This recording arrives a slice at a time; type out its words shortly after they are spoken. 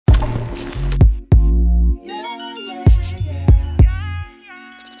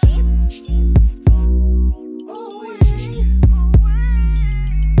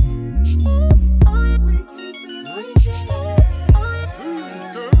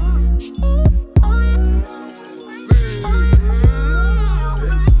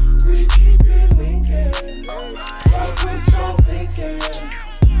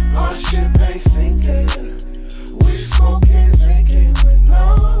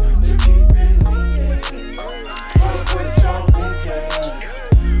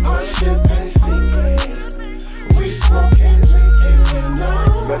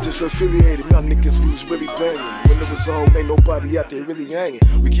affiliated, my niggas, we was really banging. When it was on, ain't nobody out there really hanging.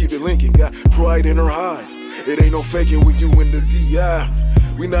 We keep it linking, got pride in our hive. It ain't no faking with you in the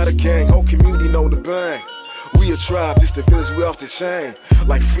DI. We not a gang, whole community know the bang. We a tribe, this the village, we off the chain.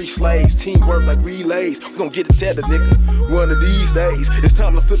 Like free slaves, teamwork like relays. We gon' get it tatted, nigga, one of these days. It's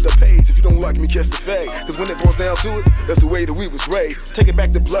time to flip the page, if you don't like me, catch the fade. Cause when it boils down to it, that's the way that we was raised. Take it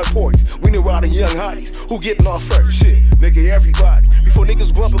back to blood points, we knew all the young hotties. Who getting off first? Shit, nigga, everybody. Before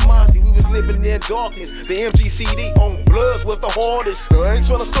niggas bumpin' Mozzie, we was living in darkness. The MGCD on Bloods was the hardest. I ain't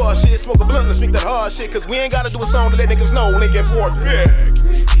tryna start shit, smoke a blunt and speak that hard shit. Cause we ain't gotta do a song to let niggas know Linkin Park, yeah.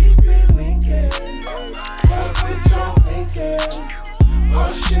 We keep it linking. Fuck with y'all thinking. Our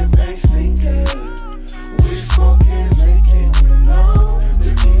ship ain't sinking. We smoking, drinking, we know. We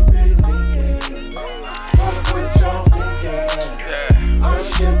keep it linking. Fuck with y'all thinking. Our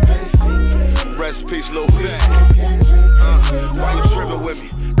ship ain't sinking. Rest in peace, Lil Fat. Why you tripping with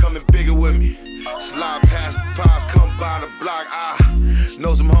me? Coming bigger with me. Slide past the pies, come by the block.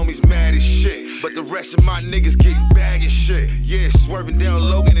 Know some homies mad as shit, but the rest of my niggas getting bag as shit. Yeah, swerving down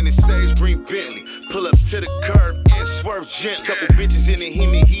Logan in the sage green Bentley. Pull up to the curb and swerve gently. Couple bitches in the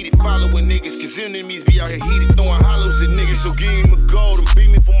Hemi heated, following niggas. Cause enemies be out here heated, throwing hollows at niggas. So give him a gold, I'm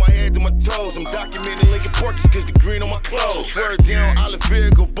beaming from my head to my toes. I'm documenting Linkin Park just cause the green on my clothes. Swerve down Oliver,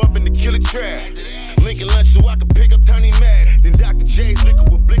 go bumping the killer track. Lincoln lunch so I can pick up Tiny Mac. Then Dr. J's liquor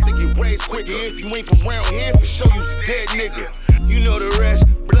with blick to get raised quicker. If you ain't from around here, for sure you's a dead nigga. You know the rest,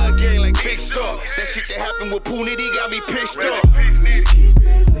 blood gang like Big Saw. That shit that happened with Pooh Nitty got me pissed off. We keep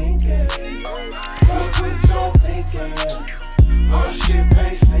it linking. Fuck with y'all thinking. Our ship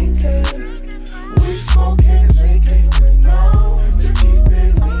ain't sinking. We smoking, drinking, we know. We keep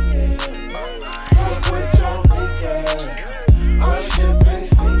it linking. Fuck with y'all thinking. Our ship ain't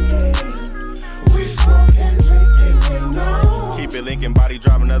sinking. We smoking, drinking, we know. Keep it linking, body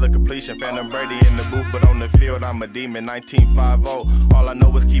drop another completion. Phantom Brady in the booth, but on the field I'm a demon. 1950. All I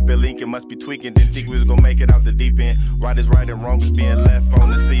know is keep it linking, must be tweaking. Didn't think we was gonna make it out the deep end. Right is right and wrong is being left on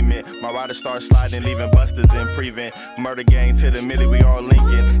the cement. My rider starts sliding, leaving busters in prevent. Murder gang to the milli, we all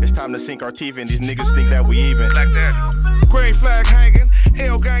linking. It's time to sink our teeth in. These niggas think that we even. Like that. Green flag hanging,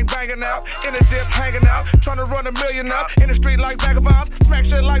 L gang banging out, in the dip hanging out, trying to run a million up, in the street like vagabonds, smack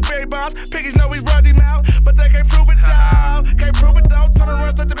shit like Barry Bonds. Piggies know we run him out, but they can't prove it down. Can't prove it though, turn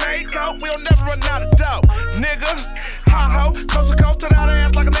around to Jamaica, we'll never run out of dough, nigga. Ha ho, coast to coast to that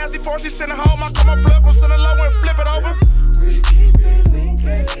ass like a nasty force. She send it home, I come up plug from center low and flip it over. We keep it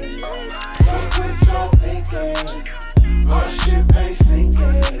linking. Fuck with y'all thinking. Our ship ain't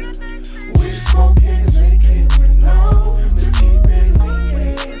sinking. We smoking, drinking, we know. We keep it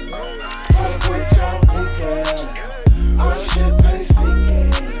linking. Fuck with y'all thinking. Our ship ain't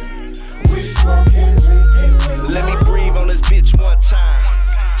sinking. We smoking, drinking, we know. Let me breathe on this bitch one time.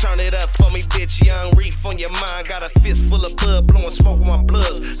 Turn it up for me, bitch. Young Reef on your mind. Got a fist full of bud, blowing smoke with my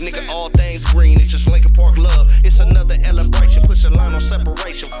bloods. Nigga, all things green. It's just Linkin Park love. It's another celebration. Push a line on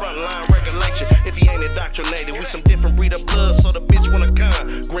separation. Front line regulation. If he ain't indoctrinated, we some different breed of blood. So the bitch wanna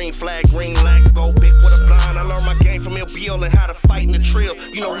come. Green flag, green light. Go big with a blind. I learned my game from LBL and how to fight in the trail.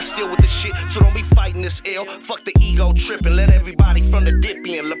 You know we still with the shit, so don't be fighting this L. Fuck the ego tripping. Let everybody from the dip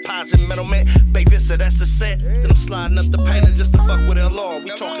in. La Paz and Metal Man. Bay Vista, that's the set. Then I'm sliding up the painter just to fuck with LR. We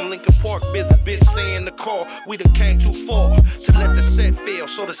talking Linkin Park business, bitch, stay in the car. We done came too far to let the set fail.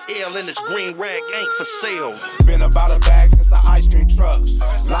 So this L in this green rag ain't for sale. Been about a bag since the ice cream truck.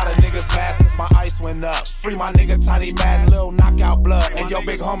 Lot of niggas mad since my ice went up. Free my nigga Tiny Mad, little knockout blood. And your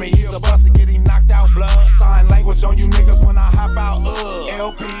big homie, he's a bust and get him knocked out blood. Sign language on you niggas when I hop out,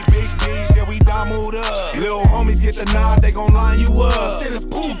 LP, big D's, yeah, we download up. Little homies get the nod, they gon' line you up. Then it's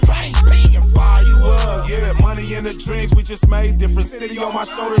boom, bang, bang, and fire you up. Yeah, money in the drinks, we just made. Different city on my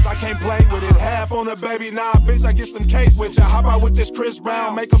shoulders, I can't play with it. Half on the baby, nah, bitch, I get some cake with ya. How about with this Chris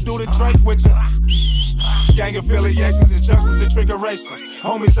Brown, make him do the Drake with ya. Gang affiliations, injunctions, and triggerations.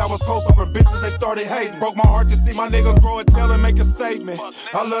 Homies, I was close over bitches, they started hating. Broke my heart to see my nigga grow a tail and make a statement.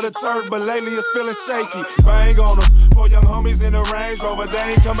 I love the turf, but lately it's feeling shaky. Bang on them, 4 young homies in the Range Rover.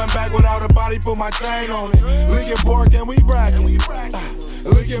 They ain't coming back without a body, put my chain on it. Linkin Park and we brackin'.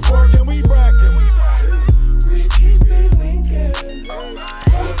 Linkin Park and we brackin'. We keep it linking.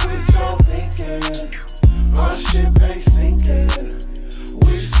 Fuck with y'all thinking. Our ship ain't sinking.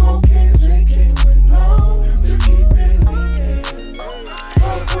 We smoking, drinking, we know. We keep it linking.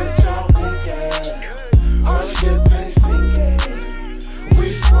 Fuck with y'all thinking. Our ship ain't sinking. We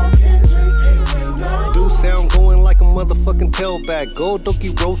smoking, drinking, we know. Duce sound going like a motherfucking tailback. back. Gold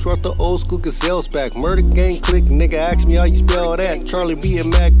dookie ropes brought the old school gazelles back. Murder gang click, nigga ask me how you spell that. Charlie B and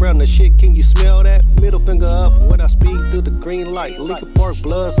Mac Brown, the shit, can you smell that? Middle finger up when I speed through the green light. Lincoln Park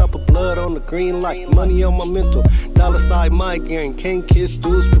bloods, I put blood on the green light. Money on my mental, dollar side migraine. Can't kiss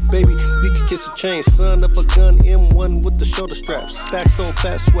Duce, but baby, we can kiss a chain. Son of a gun, M1 with the shoulder straps. Stacks so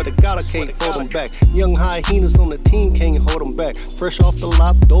fat, swear to God I can't fold them back. Young hyenas on the team, can't hold them back. Fresh off the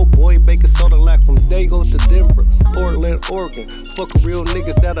lot, dope boy, bacon soda lack. From Dago to Denver, Portland, Oregon. Fuck real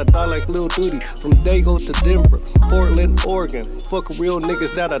niggas that'll die like Lil Duty. From Dago to Denver, Portland, Oregon. Fuck real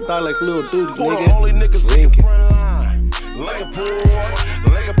niggas that'll die like Lil Duty, nigga. The only niggas Lincoln. Front line. Like a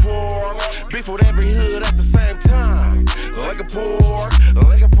pork, like a pork. Beef with every hood at the same time. Like a pork,